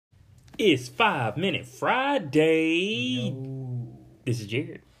It's 5 Minute Friday. Yo. This is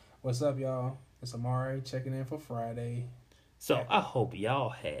Jared. What's up, y'all? It's Amari checking in for Friday. So I hope y'all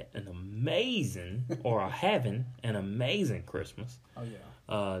had an amazing or are having an amazing Christmas. Oh,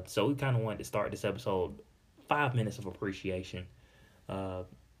 yeah. So we kind of wanted to start this episode 5 minutes of appreciation.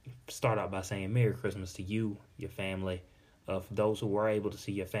 Start out by saying Merry Christmas to you, your family. For those who were able to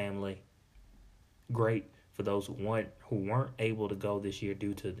see your family, great. For those who weren't able to go this year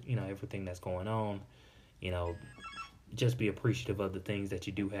due to everything that's going on, just be appreciative of the things that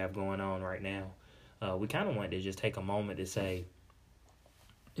you do have going on right now. We kind of wanted to just take a moment to say,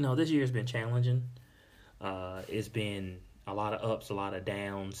 this year's been challenging. It's been a lot of ups, a lot of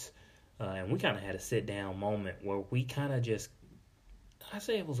downs, and we kind of had a sit down moment where we kind of just, I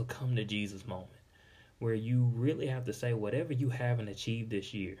say it was a come to Jesus moment, where you really have to say whatever you haven't achieved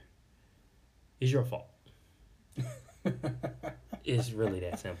this year is your fault. It's really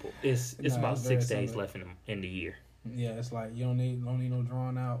that simple. It's about 6 days left in the year. Yeah, it's like you don't need no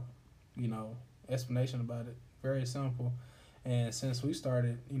drawn out, explanation about it. Very simple. And since we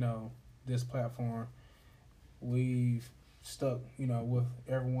started, this platform, we've stuck, with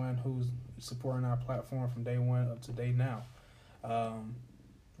everyone who's supporting our platform from day one up to day now.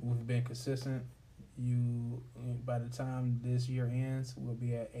 We've been consistent. By the time this year ends, we'll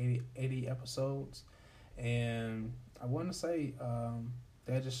be at 80 episodes. And I want to say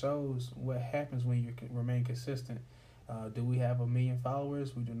that just shows what happens when you remain consistent. Do we have 1 million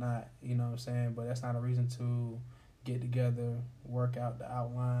followers? We do not, but that's not a reason to get together, work out the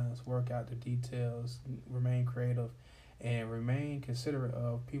outlines, work out the details, remain creative, and remain considerate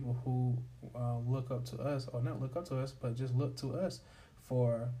of people who look up to us, or not look up to us, but just look to us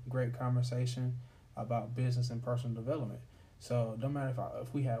for great conversation about business and personal development. So no matter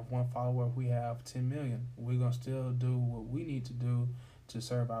if we have 1 follower, if we have 10 million, we're going to still do what we need to do to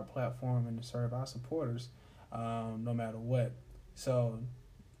serve our platform and to serve our supporters, no matter what. So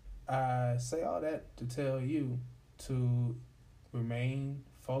I say all that to tell you to remain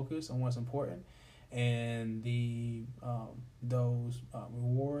focused on what's important, and those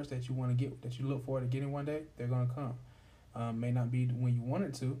rewards that you want to get, that you look forward to getting one day, they're going to come. May not be when you want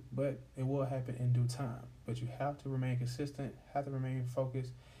it to, but it will happen in due time. But you have to remain consistent, have to remain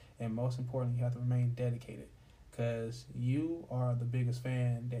focused, and most importantly, you have to remain dedicated, because you are the biggest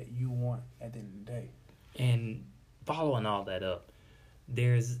fan that you want at the end of the day. And following all that up,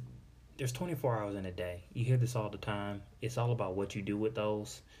 there's 24 hours in a day. You hear this all the time. It's all about what you do with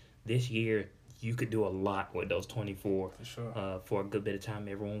those. This year, you could do a lot with those 24. For sure. For a good bit of time,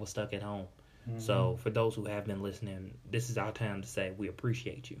 everyone was stuck at home. Mm-hmm. So for those who have been listening, this is our time to say we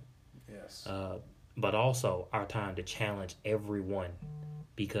appreciate you. Yes. But also our time to challenge everyone,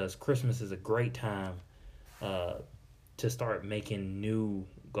 because Christmas is a great time to start making new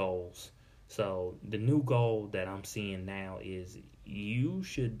goals. So the new goal that I'm seeing now is you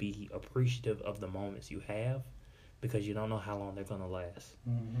should be appreciative of the moments you have, because you don't know how long they're going to last.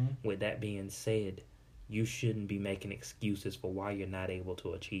 Mm-hmm. With that being said, you shouldn't be making excuses for why you're not able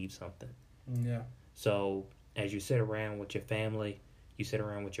to achieve something. Yeah. So as you sit around with your family, you sit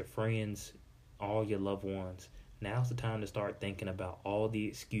around with your friends, all your loved ones, now's the time to start thinking about all the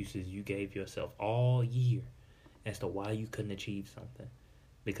excuses you gave yourself all year as to why you couldn't achieve something.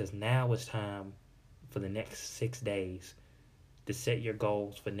 Because now it's time for the next 6 days to set your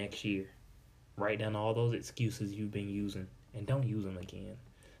goals for next year. Write down all those excuses you've been using and don't use them again.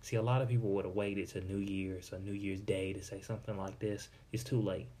 See, a lot of people would have waited to New Year's or New Year's Day to say something like this. It's too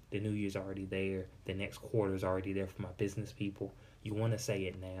late. The New Year's already there. The next quarter's already there for my business people. You want to say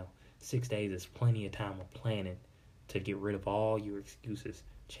it now. 6 days is plenty of time of planning to get rid of all your excuses.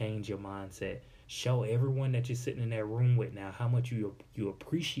 Change your mindset. Show everyone that you're sitting in that room with now how much you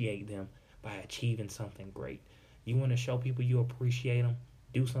appreciate them by achieving something great. You want to show people you appreciate them?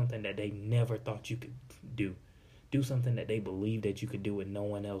 Do something that they never thought you could do. Do something that they believe that you could do and no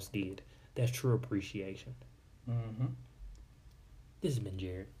one else did. That's true appreciation. Mm-hmm. This has been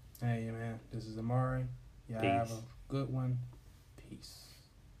Jared. Hey, man. This is Amari. Y'all have a good one. Peace.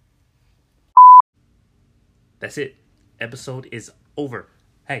 That's it. Episode is over.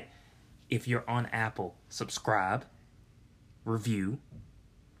 Hey, if you're on Apple, subscribe, review,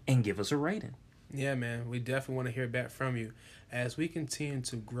 and give us a rating. Yeah, man. We definitely want to hear back from you. As we continue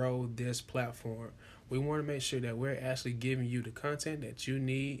to grow this platform, we want to make sure that we're actually giving you the content that you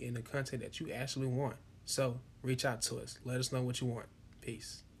need and the content that you actually want. So reach out to us. Let us know what you want.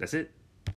 Peace. That's it.